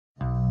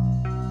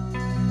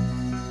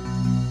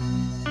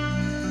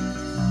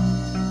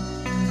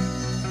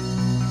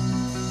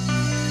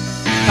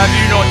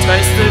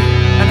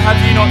have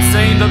you not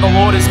seen that the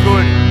Lord is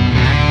good?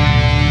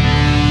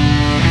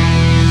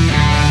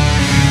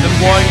 Then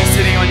why are you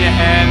sitting on your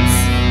hands?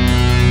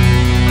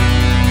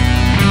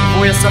 For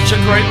we are such a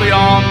greatly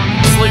armed,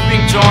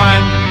 sleeping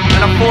giant,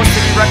 and a force to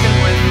be reckoned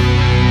with.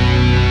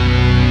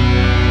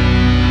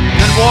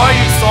 Then why are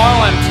you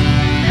silent?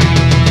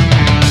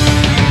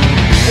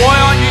 Why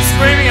aren't you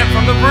screaming it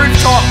from the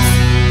rooftops?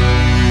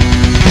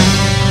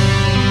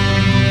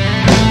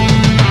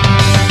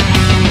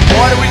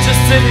 Why do we just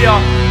sit here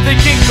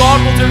thinking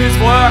God will do His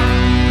work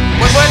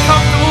when we're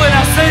comfortable in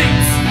our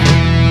seats?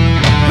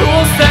 Who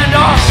will stand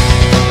up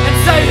and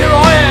say, "Here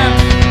I am,"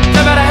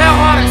 no matter how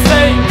hard it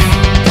seems?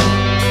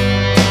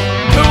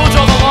 Who will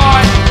draw the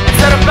line and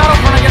set a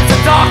battlefront against the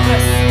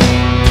darkness?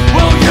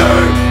 Will you?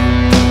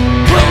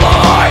 Will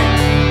I?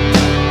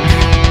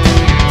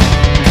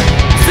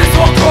 Is this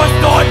what Christ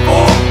died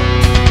for?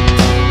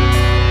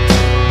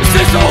 Is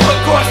this all that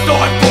Christ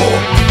died for?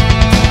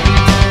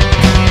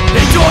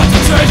 He died to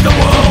change the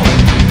world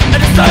and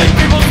to save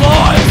people's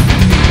lives,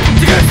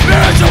 to get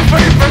spiritual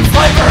freedom from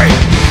slavery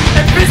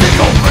and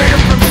physical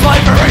freedom from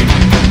slavery.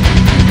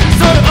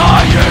 So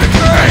are you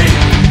free?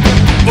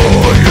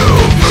 Are you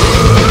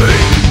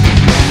free?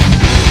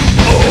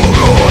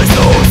 Arise,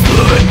 O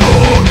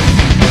sleeper!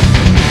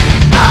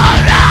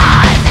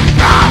 Arise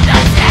from the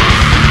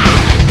dead!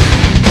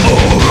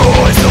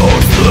 Arise, O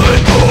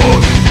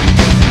sleeper!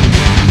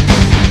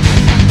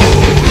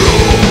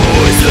 Arise!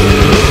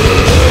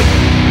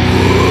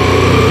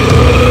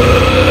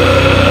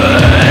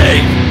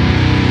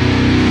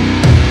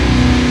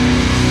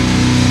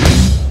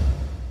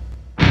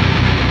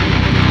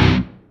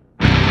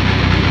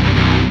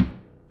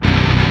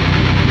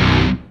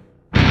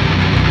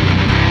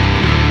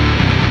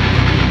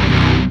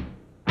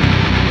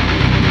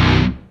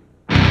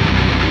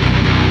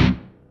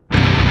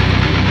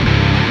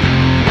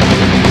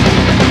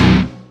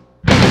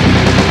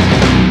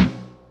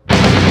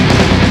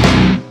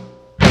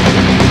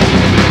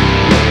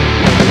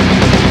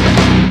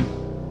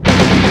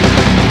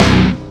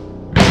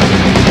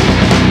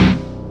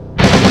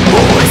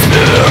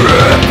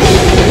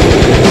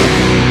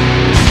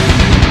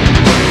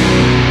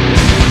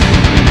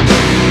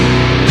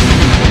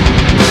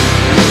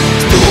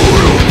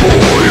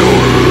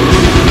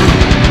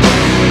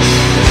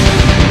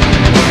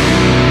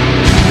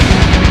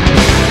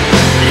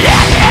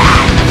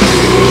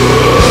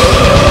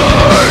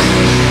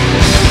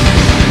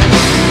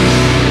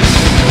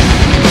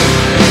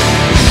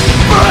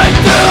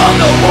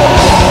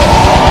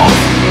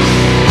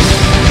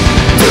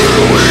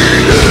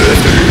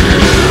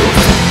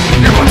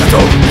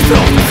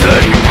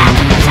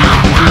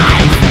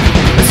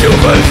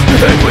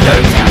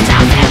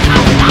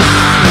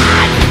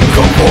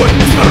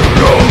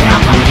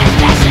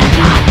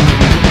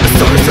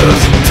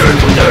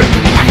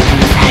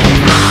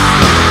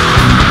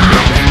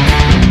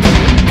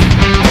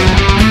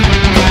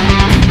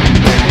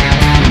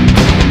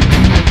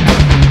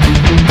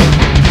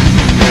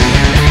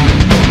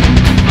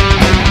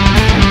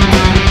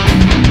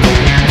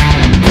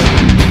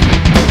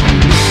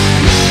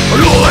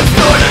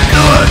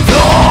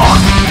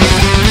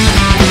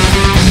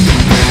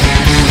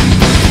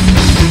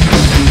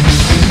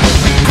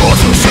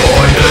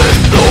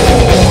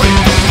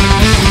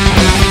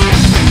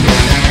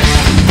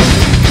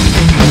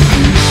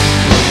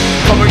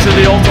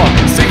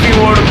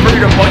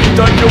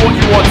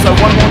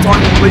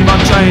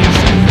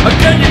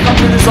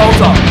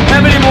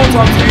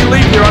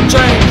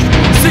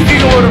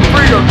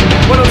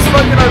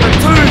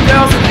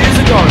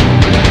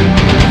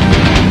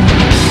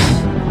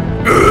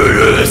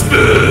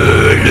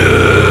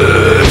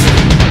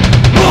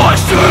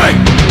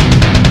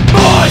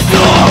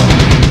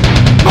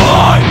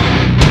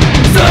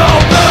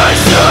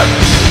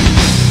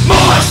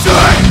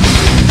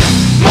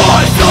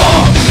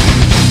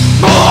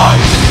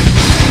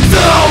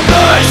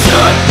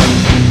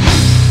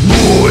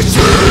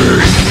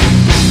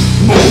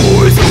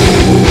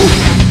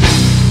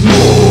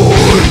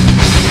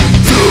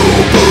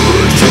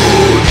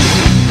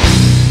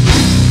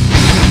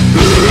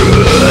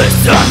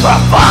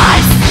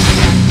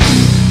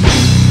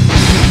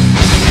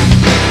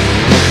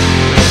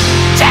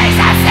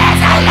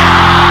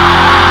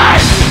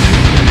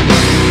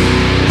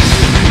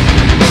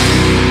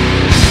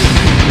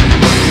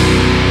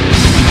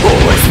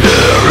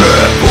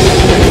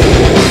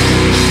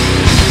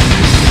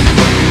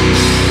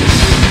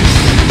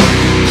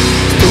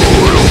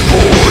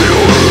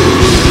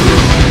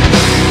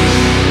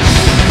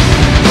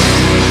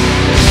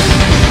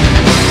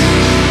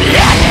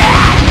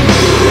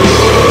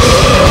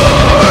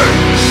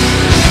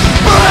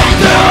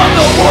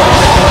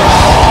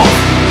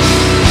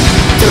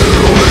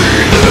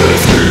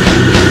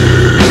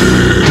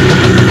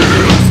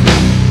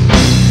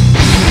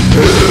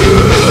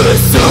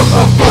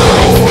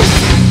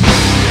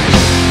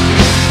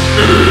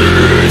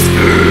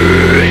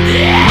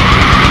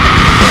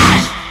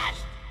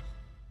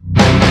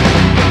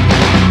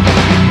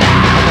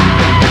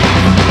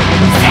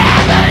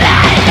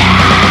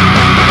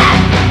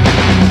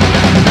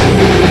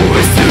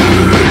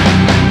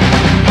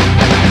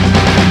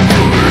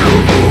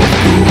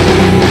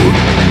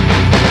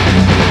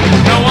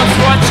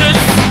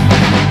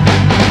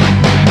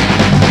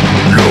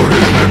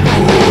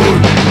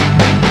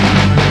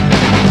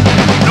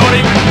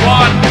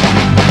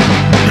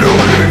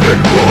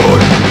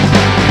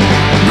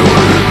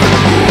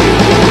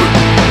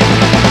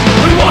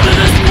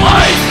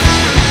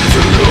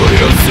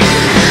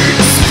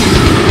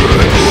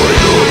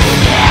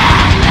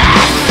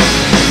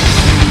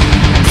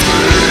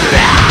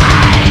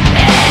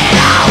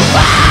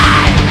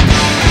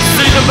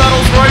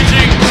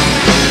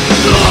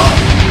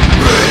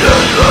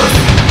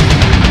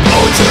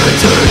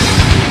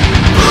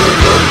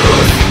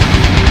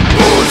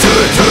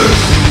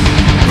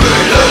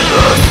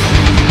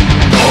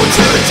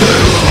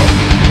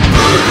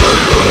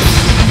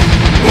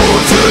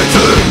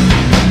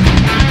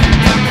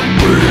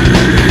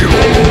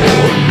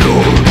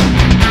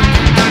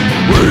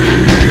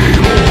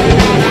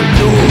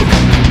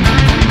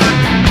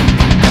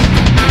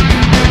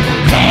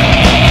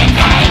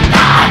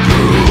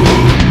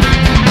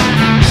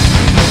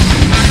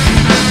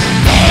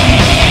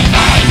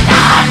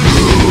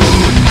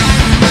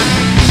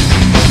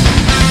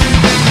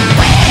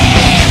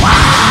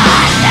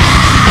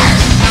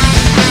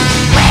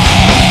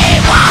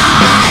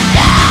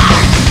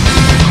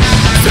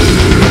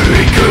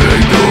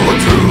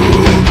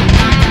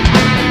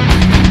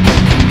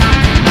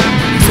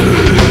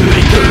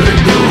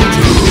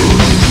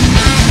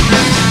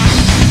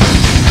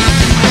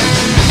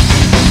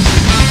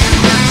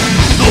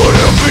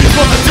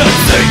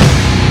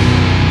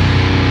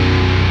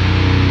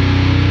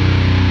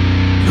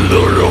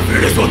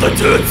 the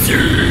dead seek.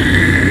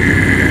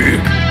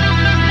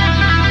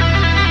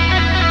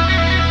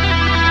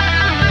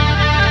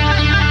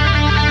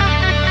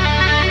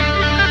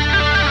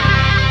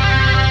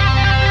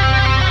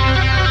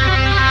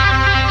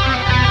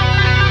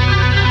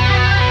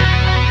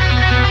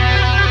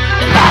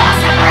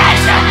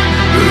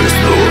 There's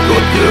no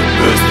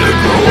forgiveness that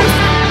grows.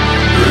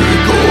 It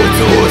goes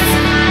us,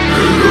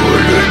 and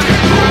religion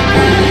no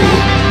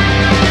more.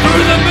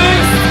 Through the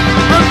mist,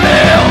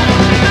 reveal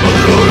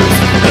others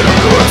that are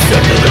not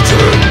accepted the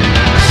truth.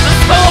 The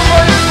smell of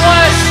burning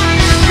flesh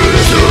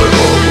is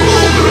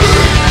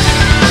overwhelming.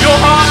 Your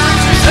heart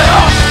reaches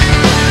out,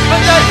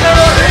 but they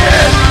cannot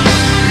hear.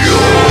 Your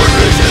heart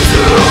reaches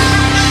out,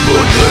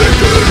 but they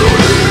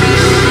cannot hear.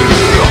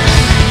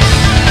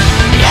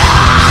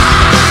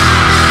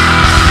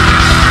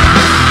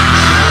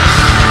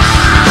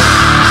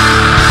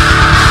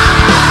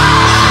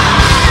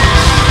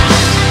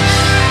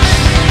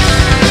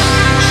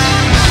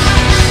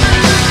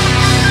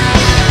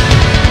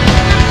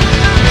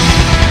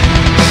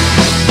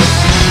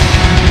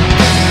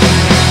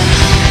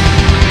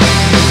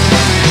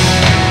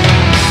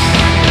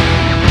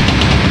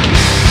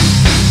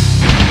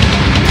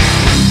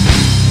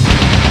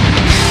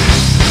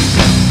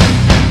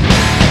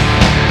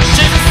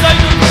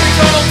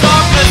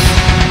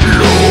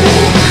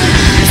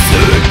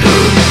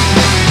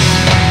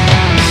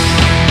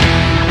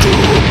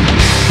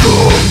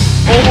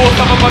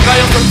 Covered by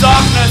veils of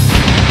darkness.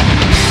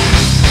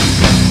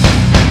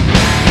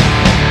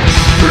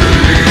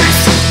 Please,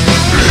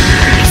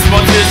 please, my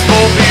tears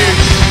fall for you.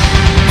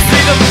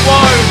 See them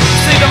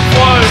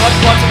flow like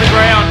blood to the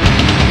ground.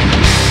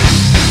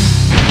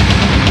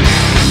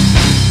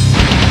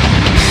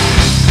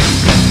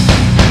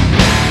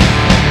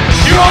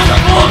 Your eyes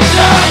are full of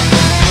death.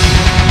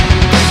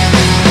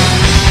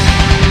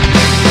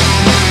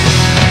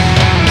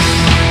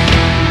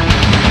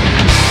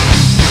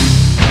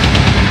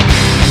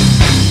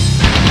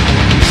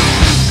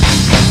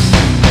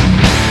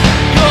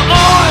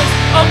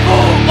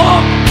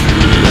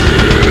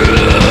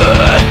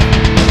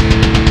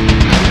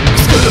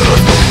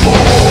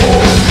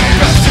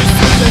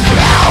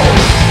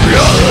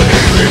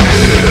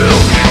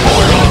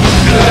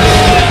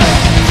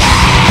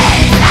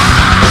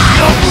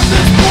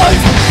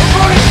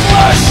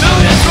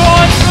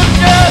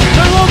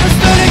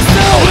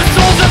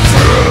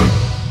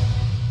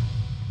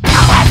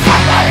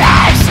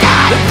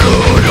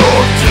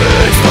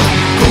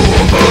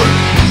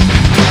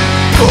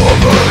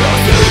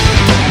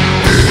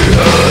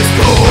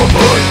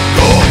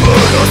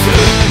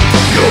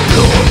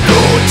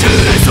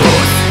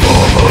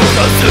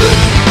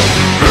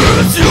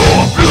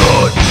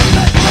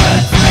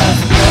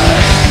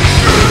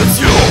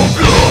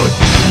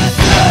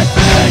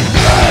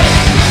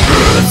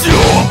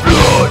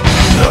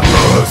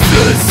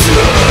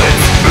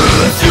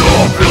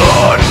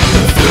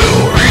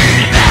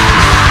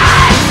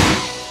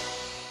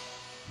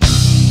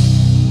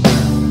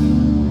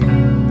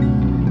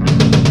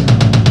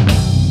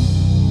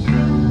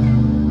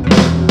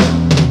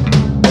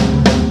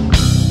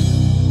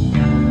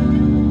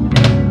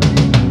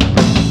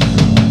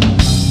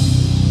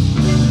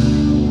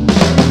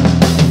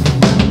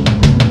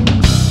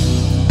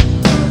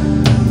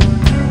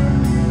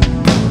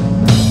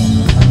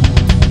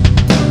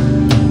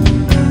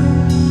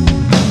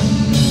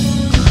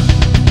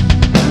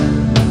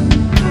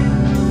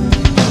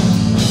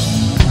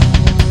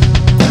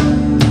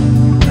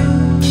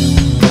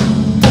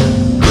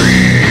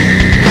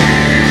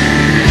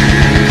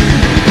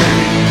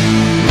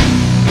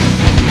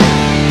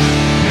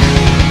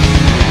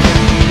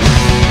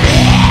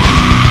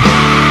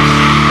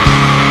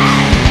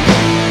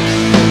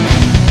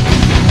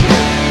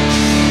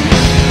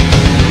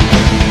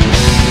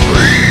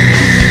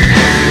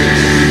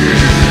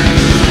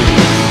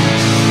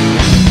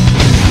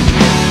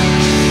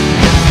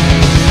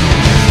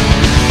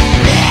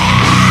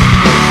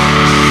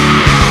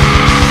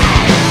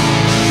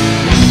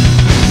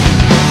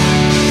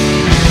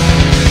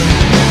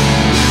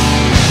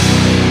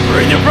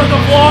 Breath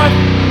of life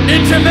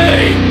into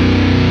me.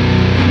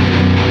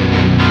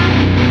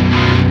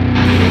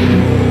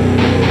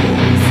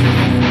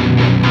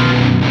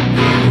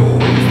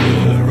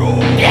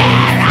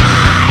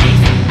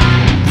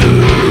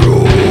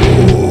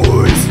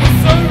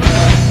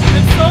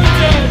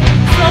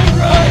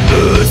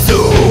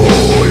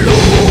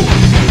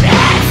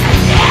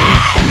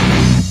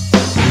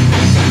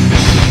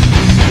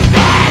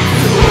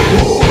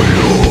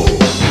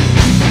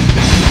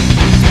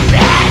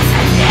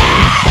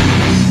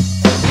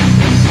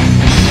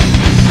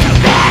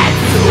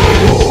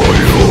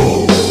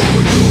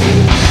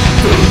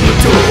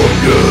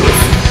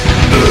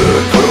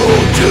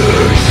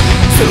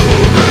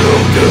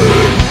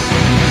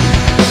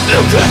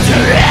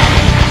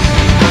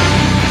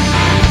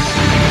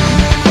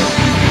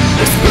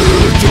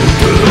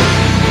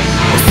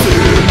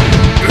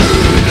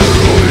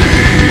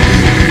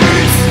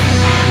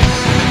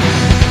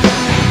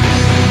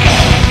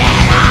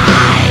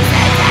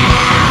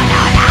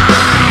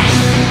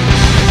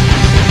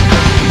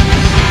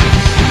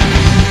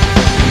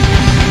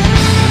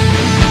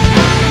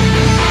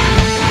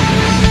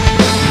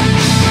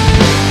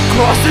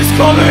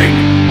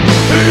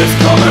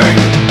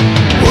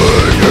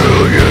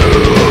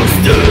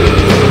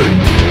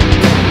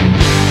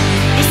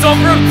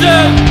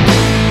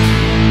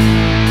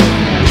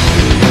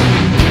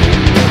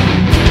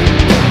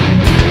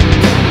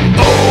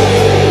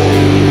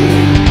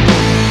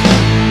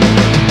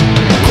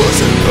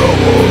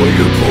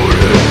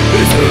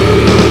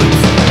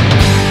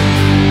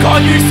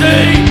 you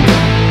see?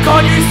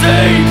 Can't you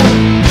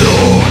see?